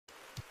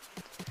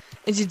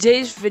In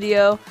today's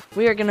video,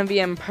 we are going to be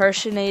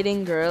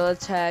impersonating Gorilla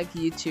Tag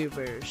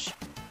YouTubers.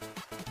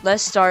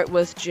 Let's start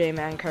with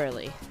J-Man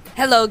Curly.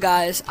 Hello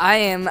guys, I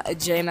am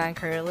J-Man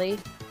Curly,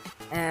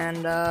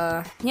 and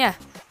yeah,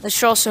 let's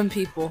show some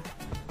people.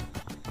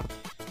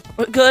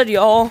 We're good,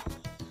 y'all.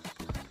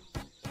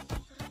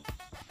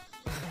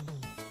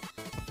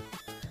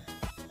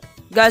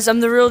 Guys, I'm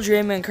the real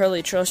J-Man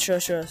Curly. Trust.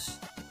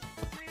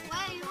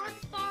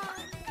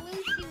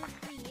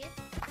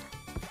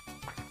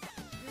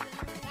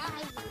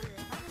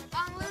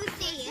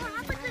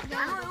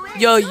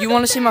 Yo, you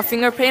wanna see my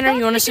finger painter?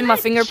 You wanna see my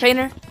finger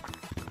painter?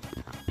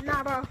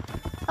 Nah, bro.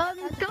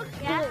 Don't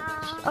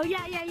Oh,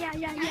 yeah.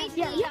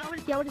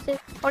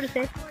 What is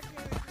it?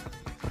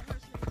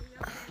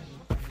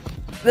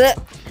 Blech.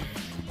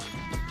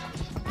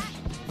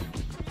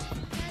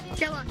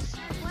 Show us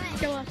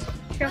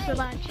the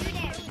badge.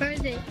 Where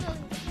is it?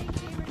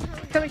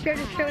 Show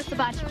us the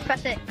badge.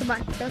 Press it. Come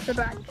on, show us the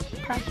badge.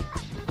 Press.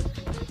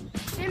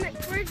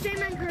 Where's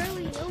J-Man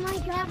Curly? Oh my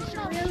god, it's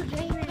a real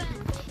J-Man.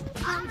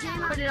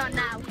 Put it on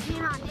now.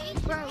 J-Man.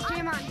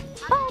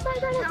 Oh my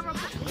god.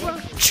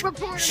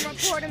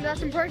 Report him.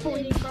 That's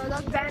impersonating, bro.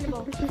 That's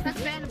bannable.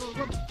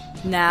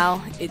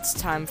 Now it's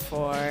time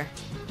for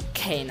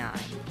K9.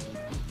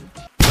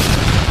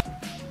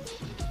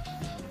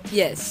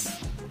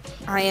 Yes,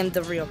 I am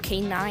the real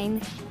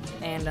K9,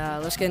 and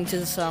let's get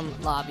into some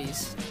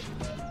lobbies.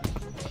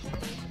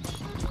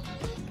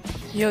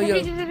 Yo,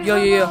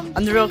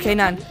 I'm the real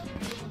K9.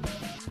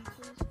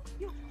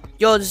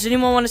 Yo, does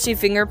anyone want to see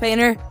Finger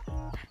Painter?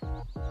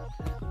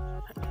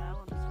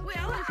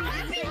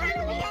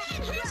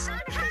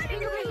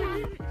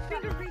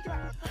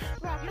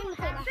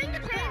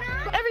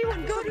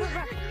 Everyone go to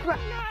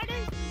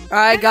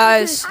Alright,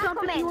 guys.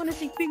 You want to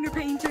see Finger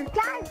Painter?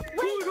 Guys,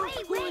 wait.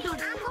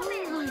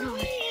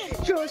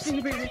 Show us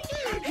Finger Painter.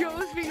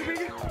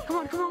 Come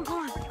on.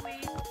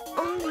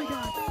 Oh my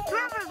god.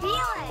 Reveal it.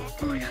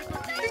 Oh my god.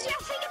 Does he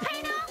have Finger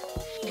Painter?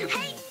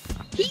 Hey,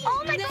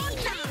 oh my god,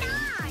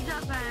 He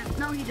doesn't.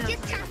 No, he doesn't.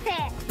 just tap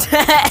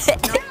it.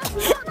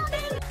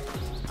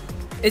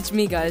 It's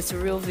me, guys, the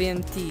real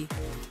VMT,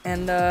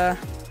 and I'm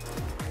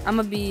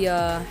gonna be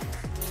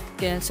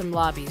getting some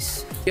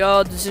lobbies.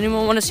 Yo, does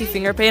anyone want to see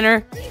Finger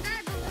Painter?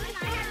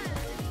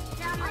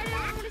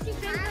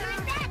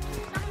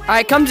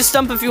 Alright, come to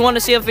Stump if you want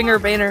to see a Finger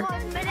Painter.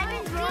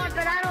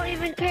 But I don't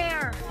even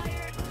care.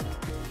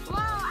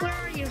 Where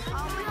are you?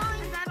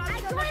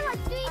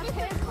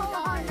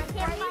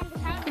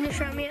 Can you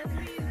show me it?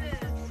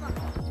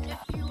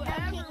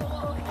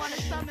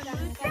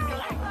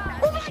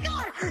 Oh my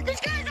god! This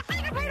guy's a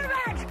Finger Painter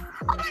badge!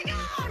 Oh my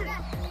god!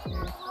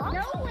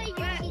 No way you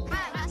keep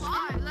that.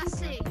 Let's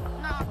see.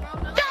 Nah,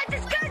 bro, no. Guys,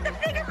 this guy's a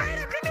Finger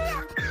Painter! Come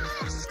here!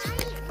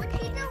 What's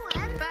he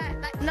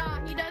doing? Nah,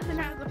 he doesn't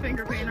have the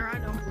finger painter. I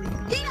don't believe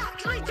you. He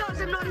actually does.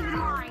 I'm not even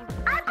lying.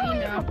 I You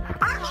know.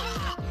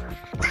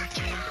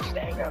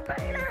 Finger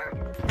Painter!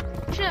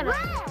 Shut up.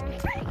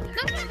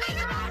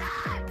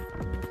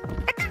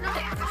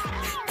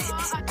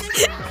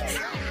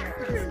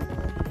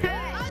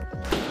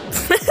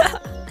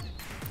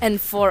 And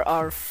for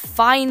our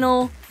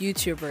final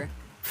YouTuber,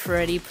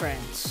 Pretty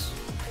Prince.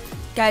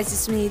 Guys,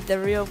 it's me, the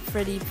real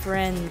Pretty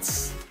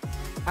Prince.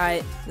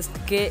 Alright, let's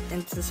get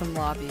into some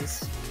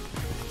lobbies.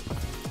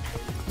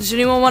 Does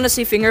anyone want to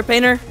see Finger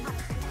Painter?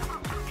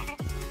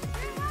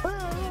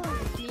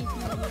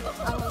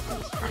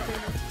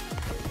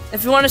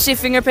 If you want to see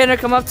Finger Painter,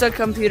 come up to the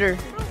computer.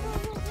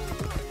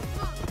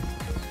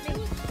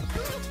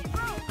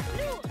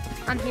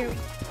 I'm here.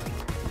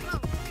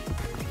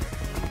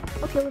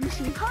 Okay, let me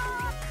see.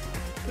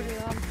 Put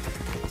it on.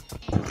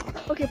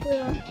 Okay, put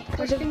it on.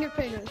 Where's the Finger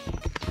Painter?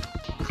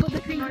 Put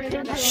the Finger Painter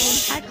on.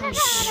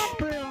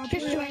 Put it on.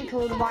 Just join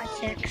code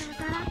Y6.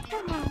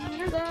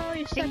 Oh,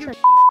 you're such a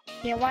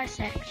yeah,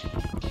 Y6.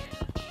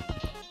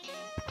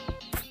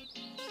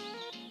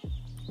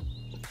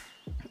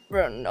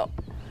 Bro,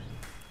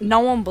 no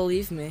one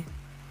believed me.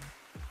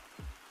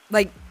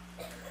 Like,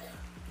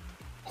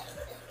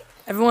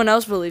 everyone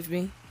else believed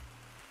me,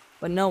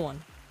 but no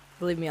one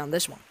believed me on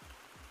this one.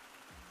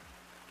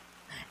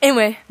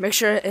 Anyway, make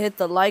sure to hit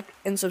the like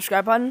and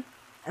subscribe button,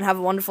 and have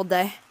a wonderful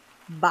day.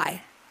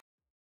 Bye.